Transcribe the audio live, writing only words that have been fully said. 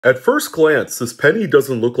At first glance, this penny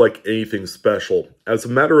doesn't look like anything special. As a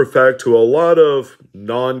matter of fact, to a lot of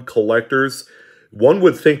non-collectors, one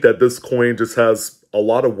would think that this coin just has a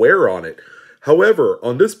lot of wear on it. However,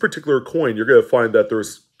 on this particular coin, you're going to find that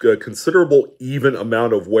there's a considerable even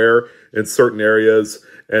amount of wear in certain areas,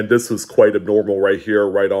 and this is quite abnormal right here,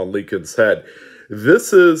 right on Lincoln's head.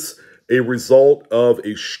 This is a result of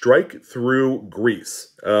a strike through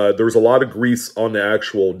grease. There's a lot of grease on the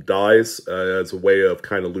actual dies as a way of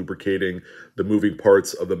kind of lubricating the moving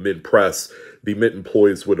parts of the mint press. The mint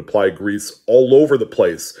employees would apply grease all over the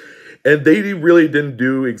place. And they really didn't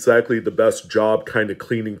do exactly the best job kind of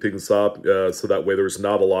cleaning things up, so that way there's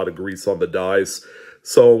not a lot of grease on the dies.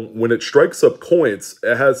 So when it strikes up coins,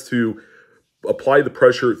 it has to apply the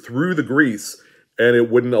pressure through the grease, and it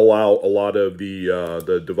wouldn't allow a lot of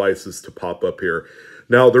the devices to pop up here.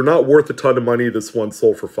 Now, they're not worth a ton of money. This one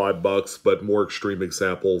sold for $5, but more extreme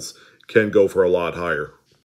examples can go for a lot higher.